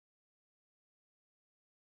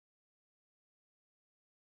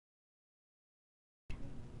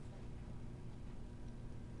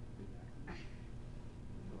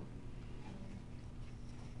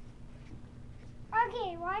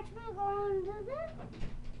watch me go into this.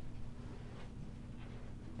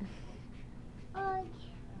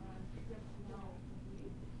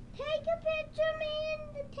 Take a picture of me in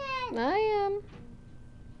the tent. I am.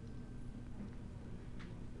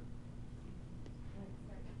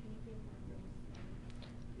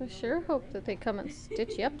 I sure hope that they come and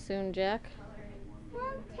stitch you up soon, Jack.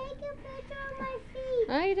 Mom, take a picture of my feet.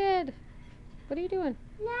 I did. What are you doing?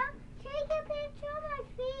 Now, take a picture of my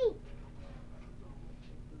feet.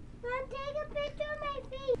 Mom, take a picture of my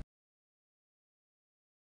feet.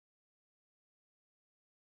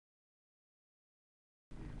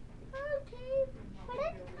 Okay, but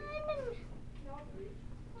it's kind of...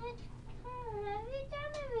 Every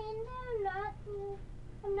time I rain down,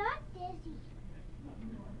 I'm not dizzy.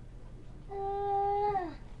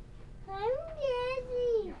 I'm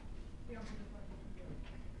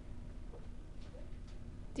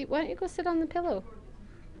dizzy. Why don't you go sit on the pillow?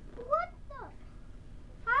 What the?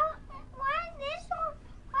 Why is this one?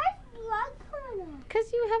 Why is blood coming out?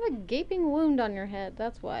 Because you have a gaping wound on your head,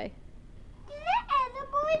 that's why. Did the other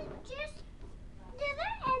boys just do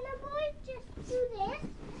this?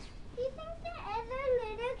 Do you think the other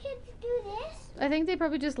little kids do this? I think they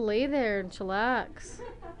probably just lay there and chillax. Is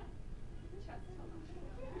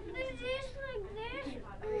this like this?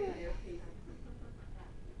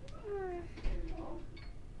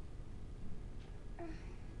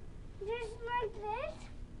 Just like this?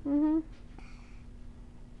 Mm-hmm.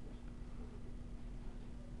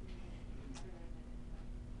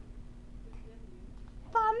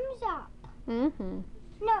 Thumbs up. Mm-hmm.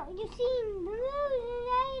 No, you see, the moon is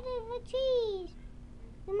made of the cheese.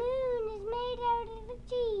 The moon is made out of the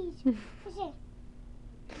cheese. You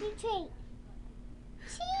say,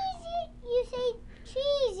 cheesy. You say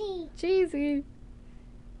cheesy. Cheesy.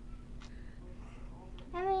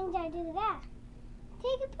 That means I do that.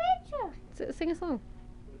 Take a picture. Sing a song.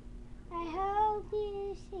 I hope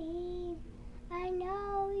you see. I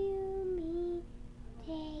know you mean.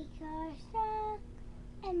 Take our song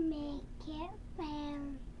and make it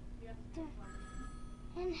round.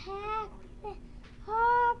 And hark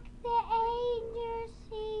the angels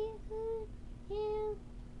see who you.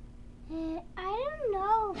 I don't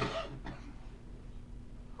know.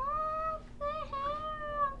 Hark the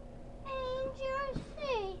herald angels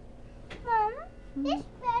see. Mom, this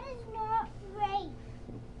bed is not right.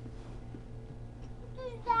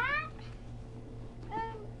 Is that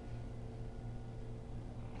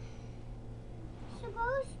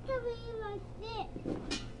supposed to be like this?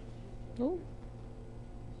 Oh.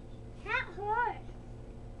 That hurt.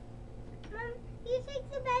 Mom, you think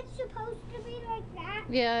the bed's supposed to be like that?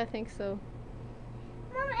 Yeah, I think so.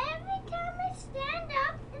 Mom, every time I stand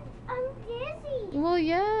up, I'm dizzy. Well,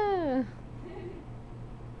 yeah.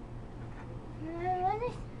 I want to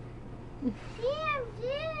see I'm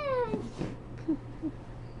dizzy.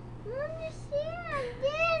 Mom, you see I'm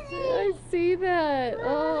dizzy. I see that.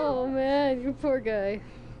 Oh, man, you poor guy.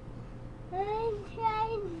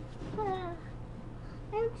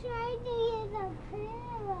 I'm trying to get a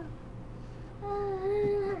pillow.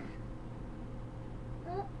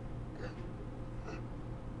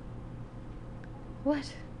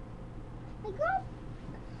 What? I got.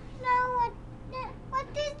 Now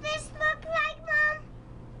what does this look like, Mom?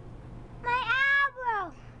 My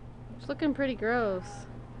eyebrow. It's looking pretty gross.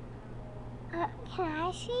 Can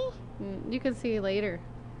I see? You can see later.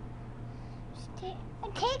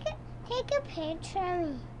 Take a picture of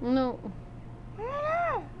me. No.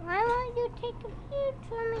 No. Why won't you take a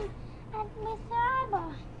picture of me with the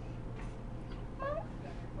eyeball? Mom,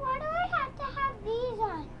 why do I have to have these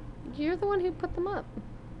on? You're the one who put them up.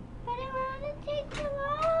 But I want to take them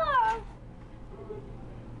off.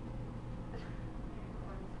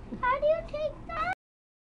 How do you take that?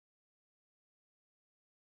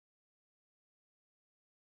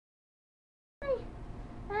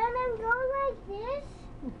 And then go like this.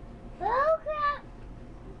 Oh crap!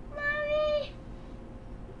 Mommy!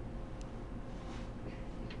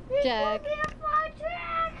 This Jack. will be a far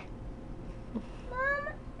track! Mom,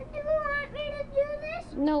 do you want me to do this?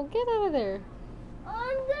 No, get out of there.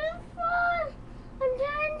 I'm gonna fall! I'm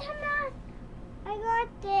trying to not. I got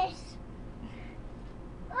this.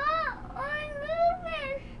 Oh, I'm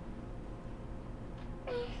moving!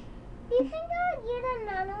 Do you think I'll get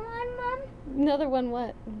another one, Mom? Another one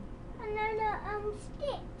what? Another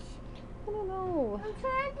stitch. I don't know. I'm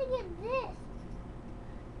trying to get this.